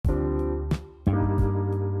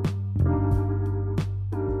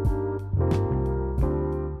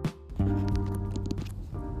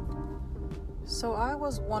So I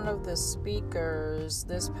was one of the speakers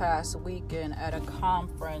this past weekend at a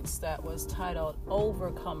conference that was titled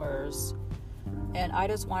Overcomers, and I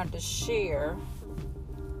just wanted to share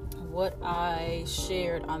what I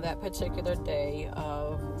shared on that particular day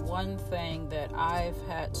of one thing that I've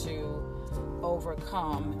had to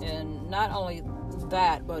overcome, and not only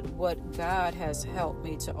that, but what God has helped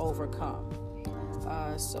me to overcome.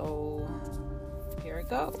 So here it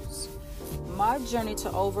goes. My journey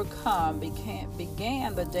to overcome began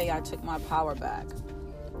the day I took my power back.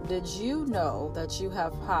 Did you know that you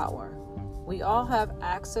have power? We all have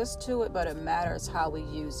access to it, but it matters how we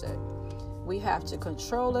use it. We have to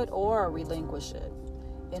control it or relinquish it.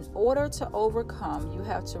 In order to overcome, you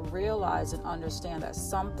have to realize and understand that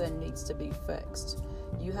something needs to be fixed.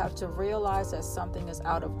 You have to realize that something is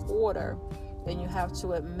out of order, and you have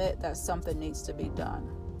to admit that something needs to be done.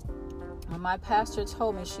 When my pastor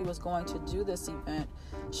told me she was going to do this event,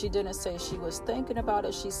 she didn't say she was thinking about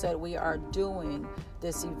it. She said, we are doing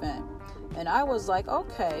this event. And I was like,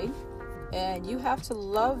 okay. And you have to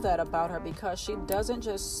love that about her, because she doesn't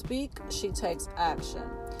just speak, she takes action.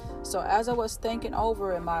 So as I was thinking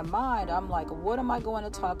over in my mind, I'm like, what am I going to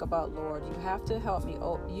talk about, Lord? You have to help me.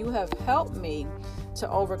 You have helped me to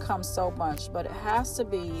overcome so much, but it has to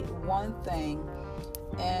be one thing.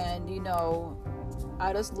 And,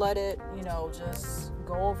 I just let it, just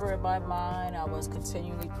go over in my mind. I was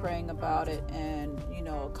continually praying about it. And,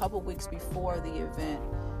 a couple weeks before the event,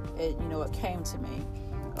 it came to me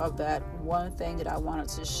of that one thing that I wanted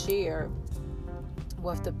to share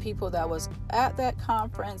with the people that was at that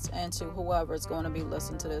conference and to whoever is going to be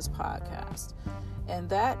listening to this podcast. And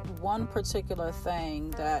that one particular thing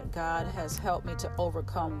that God has helped me to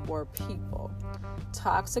overcome were people.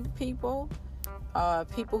 Toxic people.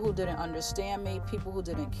 People who didn't understand me, people who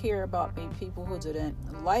didn't care about me, people who didn't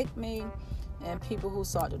like me, and people who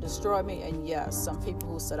sought to destroy me, and yes, some people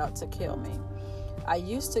who set out to kill me. I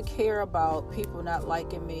used to care about people not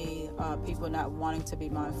liking me, people not wanting to be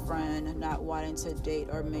my friend, not wanting to date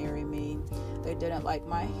or marry me. They didn't like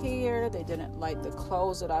my hair, they didn't like the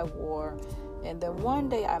clothes that I wore. And then one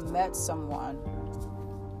day I met someone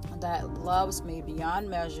that loves me beyond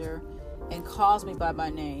measure and calls me by my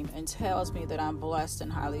name and tells me that I'm blessed and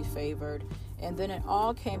highly favored. And then it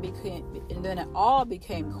all became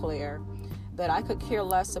clear that I could care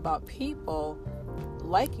less about people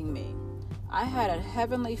liking me. I had a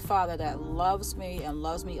heavenly Father that loves me and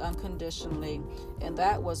loves me unconditionally, and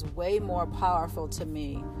that was way more powerful to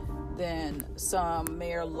me than some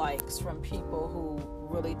mere likes from people who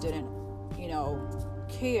really didn't,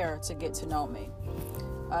 care to get to know me.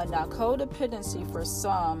 Now, codependency for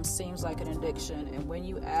some seems like an addiction, and when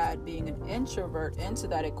you add being an introvert into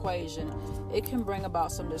that equation, it can bring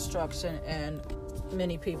about some destruction in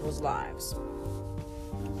many people's lives.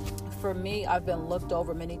 For me, I've been looked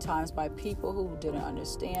over many times by people who didn't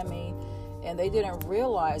understand me, and they didn't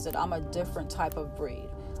realize that I'm a different type of breed.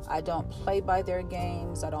 I don't play by their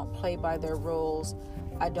games. I don't play by their rules.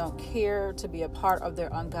 I don't care to be a part of their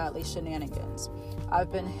ungodly shenanigans.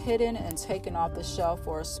 I've been hidden and taken off the shelf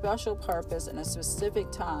for a special purpose and a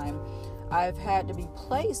specific time. I've had to be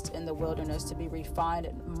placed in the wilderness to be refined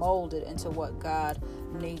and molded into what God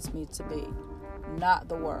needs me to be, not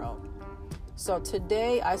the world. So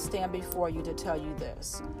today I stand before you to tell you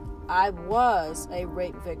this. I was a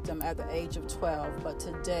rape victim at the age of 12, but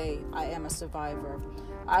today I am a survivor.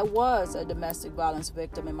 I was a domestic violence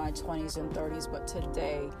victim in my 20s and 30s, but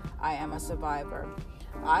today I am a survivor.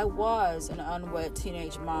 I was an unwed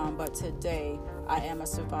teenage mom, but today I am a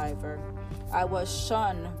survivor. I was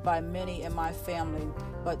shunned by many in my family,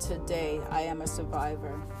 but today I am a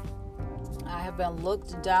survivor. I have been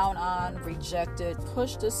looked down on, rejected,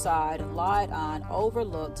 pushed aside, lied on,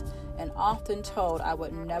 overlooked, and often told I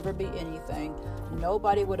would never be anything.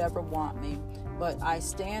 Nobody would ever want me. But I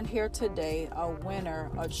stand here today, a winner,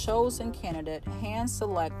 a chosen candidate,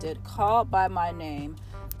 hand-selected, called by my name,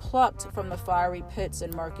 plucked from the fiery pits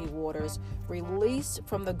and murky waters, released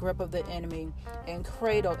from the grip of the enemy, and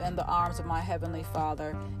cradled in the arms of my heavenly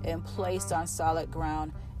Father, and placed on solid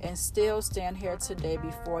ground, and still stand here today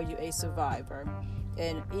before you a survivor,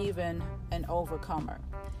 and even an overcomer.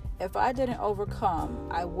 If I didn't overcome,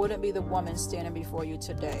 I wouldn't be the woman standing before you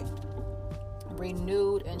today,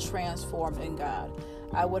 renewed and transformed in God.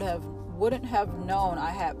 I wouldn't have known I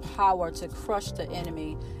had power to crush the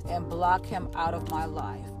enemy and block him out of my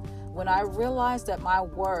life. When I realized that my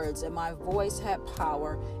words and my voice had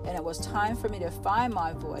power, and it was time for me to find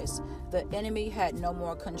my voice, the enemy had no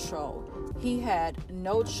more control. He had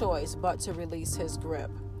no choice but to release his grip.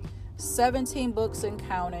 17 books and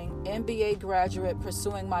counting, MBA graduate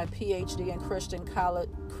pursuing my PhD in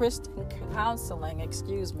Christian counseling,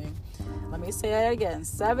 Let me say that again.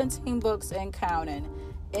 17 books and counting.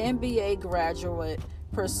 MBA graduate,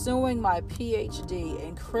 pursuing my PhD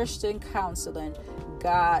in Christian counseling.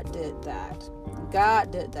 God did that. God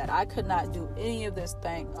did that. I could not do any of these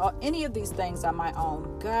things on my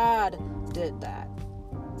own. God did that.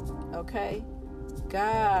 Okay?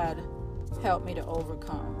 God helped me to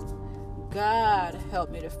overcome. God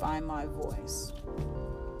helped me to find my voice.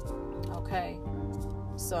 Okay?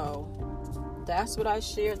 So that's what I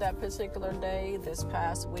shared that particular day, this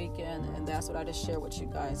past weekend, and that's what I just share with you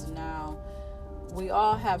guys now. We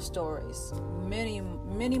all have stories, many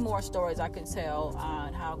more stories I can tell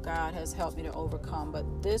on how God has helped me to overcome,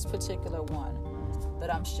 but this particular one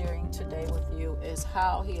that I'm sharing today with you is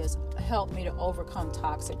how He has helped me to overcome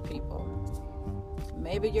toxic people.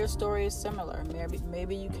 Maybe your story is similar.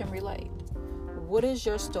 Maybe you can relate. What is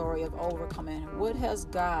your story of overcoming? What has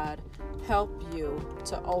God helped you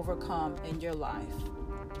to overcome in your life?